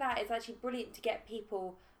things like that is actually brilliant to get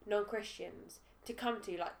people, non-Christians, to come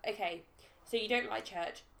to. Like, okay, so you don't like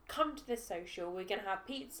church, come to this social, we're going to have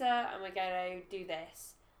pizza and we're going to do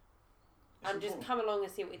this. And just come along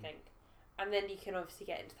and see what we think. And then you can obviously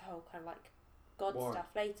get into the whole kind of like God stuff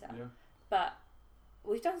later. Yeah. But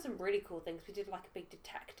we've done some really cool things. We did like a big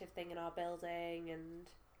detective thing in our building, and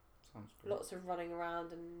lots of running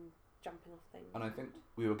around and jumping off things. And I think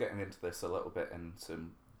we were getting into this a little bit in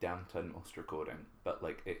some downturn most recording, but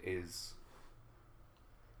like it is,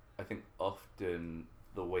 I think often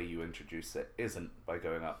the way you introduce it isn't by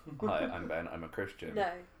going up, hi, I'm Ben, I'm a Christian. No.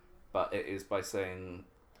 But it is by saying,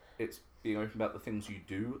 it's being open about the things you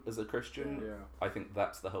do as a Christian. Yeah. I think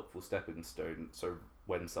that's the helpful stepping stone. So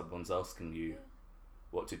when someone's asking you,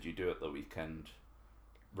 what did you do at the weekend,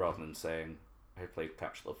 rather than saying, I played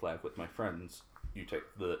Capture the Flag with my friends, you take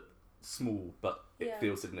the small but it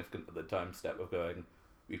feels significant at the time step of going,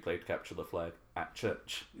 we played Capture the Flag at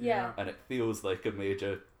church. Yeah. And it feels like a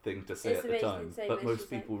major thing to say at the time, but most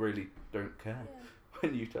people really don't care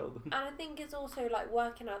when you tell them. And I think it's also like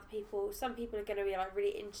working out the people. Some people are going to be like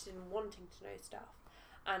really interested in wanting to know stuff,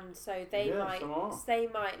 and so they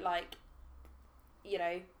might like, you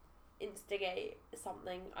know, instigate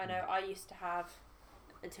something. I know I used to have,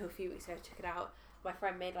 until a few weeks ago I took it out, my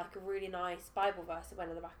friend made like a really nice Bible verse that went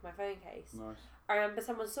on the back of my phone case. Nice. I remember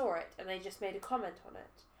someone saw it and they just made a comment on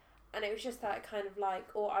it, and it was just that kind of like,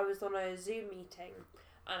 or I was on a Zoom meeting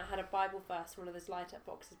and I had a Bible verse, one of those light up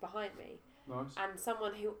boxes behind me, Nice. and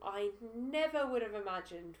someone who I never would have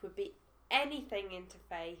imagined would be anything into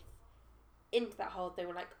faith, into that whole thing.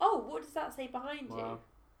 We're like, oh, what does that say behind Wow.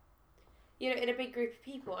 you? You know, in a big group of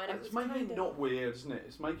people, and It's making it not weird, isn't it?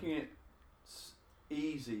 It's making it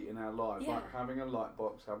easy in our lives, Yeah. like having a light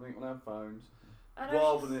box, having it on our phones, and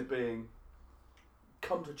rather than it being,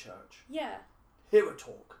 come to church, yeah, hear a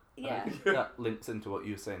talk. yeah, That links into what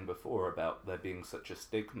you were saying before about there being such a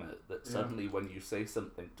stigma that suddenly when you say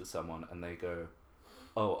something to someone and they go,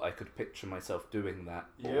 oh, I could picture myself doing that,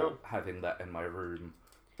 or having that in my room,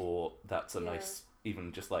 or that's a nice,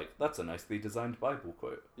 even just like, that's a nicely designed Bible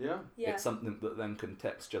quote. Yeah. It's something that then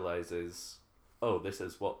contextualizes, oh, this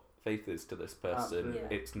is what faith is to this person.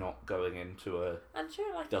 Absolutely. It's not going into a and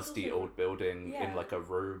sure, like dusty it's also, old building in Yeah. like a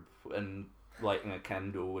robe and lighting a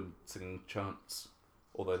candle and singing chants.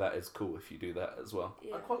 Although that is cool if you do that as well.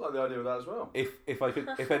 Yeah. I quite like the idea of that as well.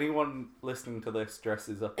 If anyone listening to this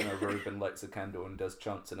dresses up in a robe and lights a candle and does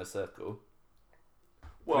chants in a circle,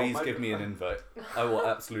 please give me an invite. I will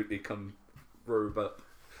absolutely come robe up.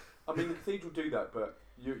 I mean, the cathedral do that, but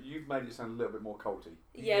you've made it sound a little bit more culty.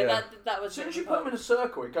 Yeah, that was. As soon as you put them in a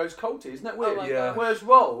circle, it goes culty. Isn't that weird? my Yeah. gosh. Whereas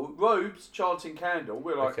robes, chanting candle,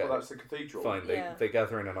 we're like, Okay. well, that's the cathedral. Fine, they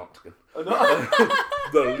gather in an octagon.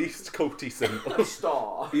 The least culty symbol. A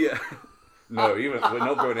star. Yeah. No, even we're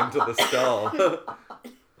not going into the star.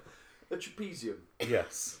 A trapezium.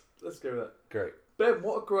 Yes. Let's go with that. Great. Ben,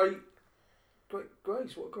 what a great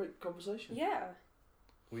Grace, what a great conversation. Yeah.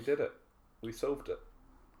 We did it. We solved it.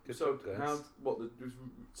 Good So, job, guys. we've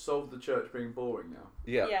solved the church being boring now?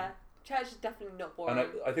 Yeah. Yeah. Church is definitely not boring. And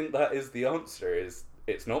I think that is the answer, is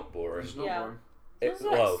it's not boring. It's not Yeah. boring. There's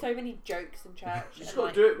so many jokes in church. You just and, got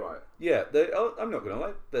like, to do it right. Yeah, I'm not going to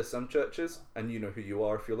lie, there's some churches, and you know who you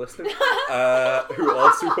are if you're listening, who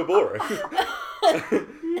are super boring.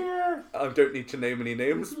 Yeah. I don't need to name any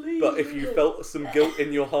names, Please but if do you it. felt some guilt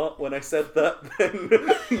in your heart when I said that, then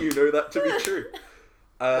you know that to be true.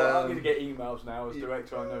 Well, I'm going to get emails now as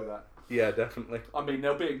director, I know that. Yeah, definitely. I mean,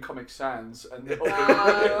 they'll be in Comic Sans and they'll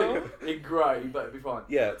Wow. be in grey, but it'll be fine.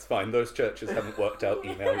 Yeah, it's fine. Those churches haven't worked out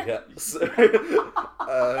email yet. So,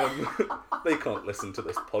 they can't listen to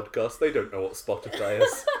this podcast. They don't know what Spotify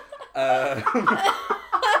is.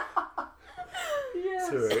 Yes.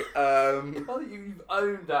 Sorry. I think you've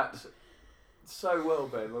owned that so well,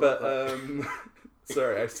 Ben. I love But, that.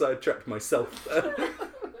 sorry, I sidetracked myself there.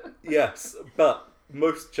 Yes, but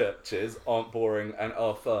most churches aren't boring and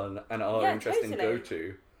are fun and are Yeah, interesting totally. to go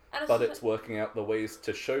to. And But just it's working out the ways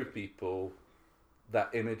to show people that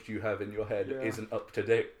image you have in your head isn't up to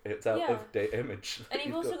date. It's out Yeah. of date image. that and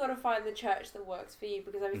you've also got to find the church that works for you,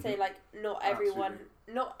 because I would say like not everyone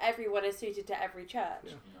is suited to every church.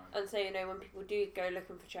 Yeah. No. And so, you know, when people do go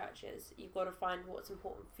looking for churches, you've got to find what's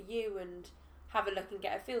important for you and have a look and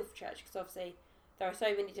get a feel for church, because obviously there are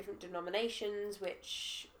so many different denominations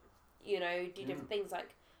which, you know, do different things.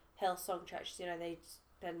 Like Hillsong churches, you know, they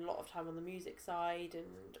spend a lot of time on the music side,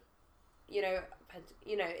 and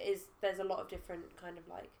there's a lot of different kind of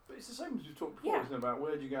like. But it's the same as we talked before, Yeah. isn't it, about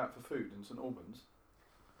where do you go out for food in St Albans?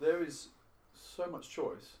 There is so much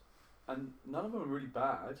choice, and none of them are really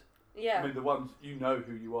bad. Yeah. I mean, the ones, you know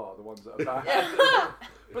who you are, the ones that are bad.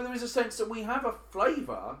 But there is a sense that we have a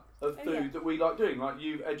flavour of food that we like doing. Like,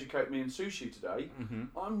 you've educated me in sushi today.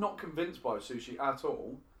 Mm-hmm. I'm not convinced by sushi at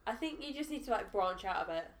all. I think you just need to like branch out of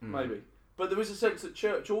it. Maybe. But there is a sense that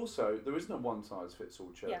church also, there isn't a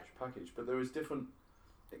one-size-fits-all church Yeah. package, but there is different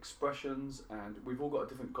expressions, and we've all got a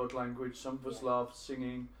different God language. Some of us love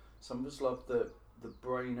singing, some of us love the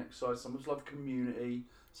brain exercise, some of us love community,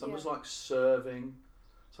 some of us like serving,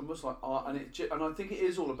 some of us like art, and I think it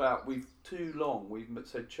is all about, we've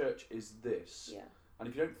said church is this, and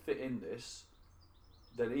if you don't fit in this,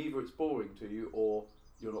 then either it's boring to you or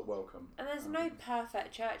you're not welcome. And there's no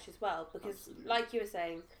perfect church as well, because Absolutely. like you were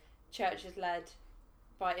saying, church is led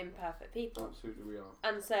by imperfect people. Absolutely we are.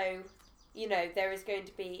 And so, you know, there is going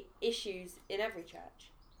to be issues in every church.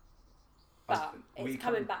 But it's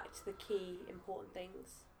coming back to the key important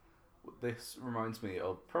things. This reminds me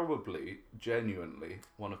of probably, genuinely,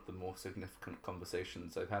 one of the more significant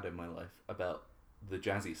conversations I've had in my life about the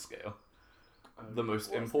jazzy scale. The most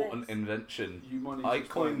What's important this? invention You might need to I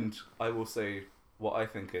explain coined, I will say, what I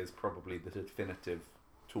think is probably the definitive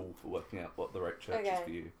tool for working out what the right church is for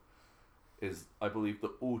you. Is I believe that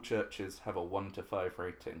all churches have a 1 to 5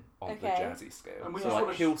 rating on the jazzy scale. And we so just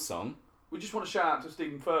like Hillsong. We just want to shout out to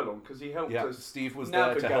Stephen Furlong because he helped us. Steve was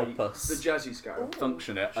there to help us the jazzy scale.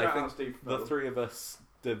 function it. Shout I out think Steve the Furlong. three of us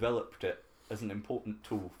developed it as an important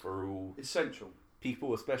tool for all Essential.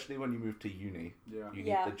 people, especially when you move to uni. Yeah. You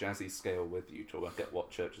need the jazzy scale with you to work out what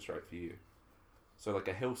church is right for you. So like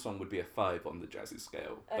a Hillsong would be a 5 on the jazzy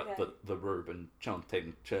scale, Okay. but the Reuben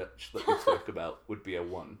chanting church that we spoke about would be a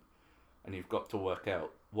 1. And you've got to work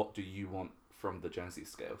out, what do you want from the jazzy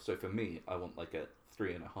scale? So for me, I want like a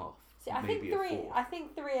 3.5. See, I think maybe three. a 4. I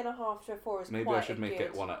think 3.5 to a 4 is Maybe quite I should make good.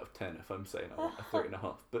 it 1 out of 10 if I'm saying I want a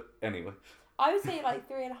 3.5. But anyway. I would say like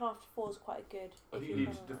 3.5 to 4 is quite good. I if think you need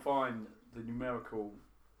follow to that. define the numerical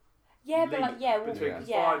Yeah, but link like well, between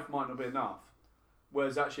yeah. 5 might not be enough.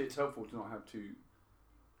 Whereas actually it's helpful to not have two.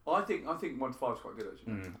 I think 1 to 5 is quite good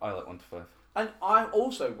actually. I like 1 to 5. And I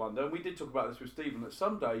also wonder, and we did talk about this with Stephen, that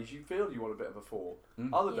some days you feel you want a bit of a 4.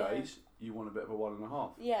 Other Yeah. days you want a bit of a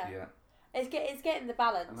 1.5. Yeah. Yeah. It's getting the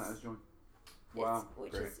balance. And that is joy. Wow.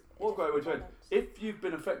 Which Great. is What a great way to end. balance. If you've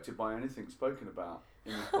been affected by anything spoken about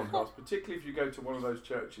in this podcast, particularly if you go to one of those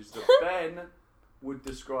churches that Ben would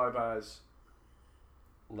describe as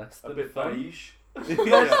Less a than bit fun. beige,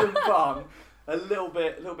 less than fun, a little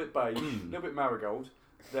bit beige, a little bit marigold,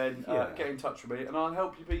 then get in touch with me and I'll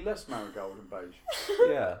help you be less marigold and beige.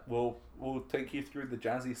 Yeah, we'll take you through the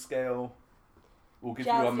jazzy scale. We'll give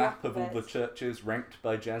you a Jazzy map of all the alphabets. churches ranked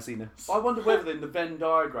by jazziness. I wonder whether in the Venn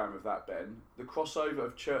diagram of that, Ben, the crossover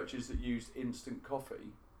of churches that used instant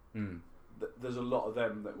coffee, there's a lot of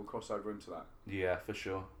them that will cross over into that. Yeah, for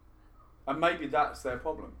sure. And maybe that's their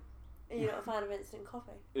problem. Are you not a fan of instant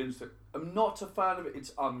coffee? I'm not a fan of it,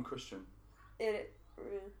 it's unchristian.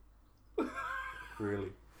 Really.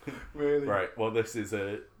 Really? Right, well this is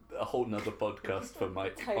a whole nother podcast for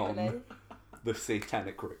Mike Totally. on the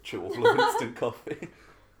satanic ritual of instant coffee.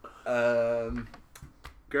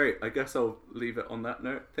 Great, I guess I'll leave it on that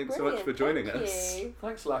note. Thanks so much for joining Thank us. you.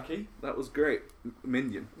 Thanks, Lucky. That was great.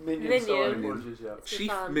 Minion. Minion. Sorry, apologies, yeah. Chief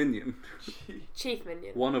fun. Minion. Chief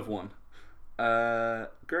Minion. 1 of 1.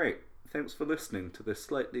 Great. Thanks for listening to this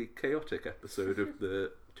slightly chaotic episode of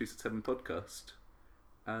the 267 podcast.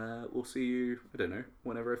 We'll see you, I don't know,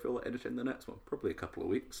 whenever I feel like editing the next one. Probably a couple of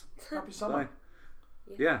weeks. Happy summer. Bye.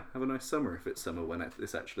 Yeah, have a nice summer if it's summer when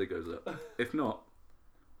this actually goes up. If not,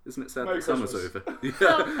 isn't it sad Merry that summer's Christmas. over?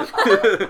 Yeah.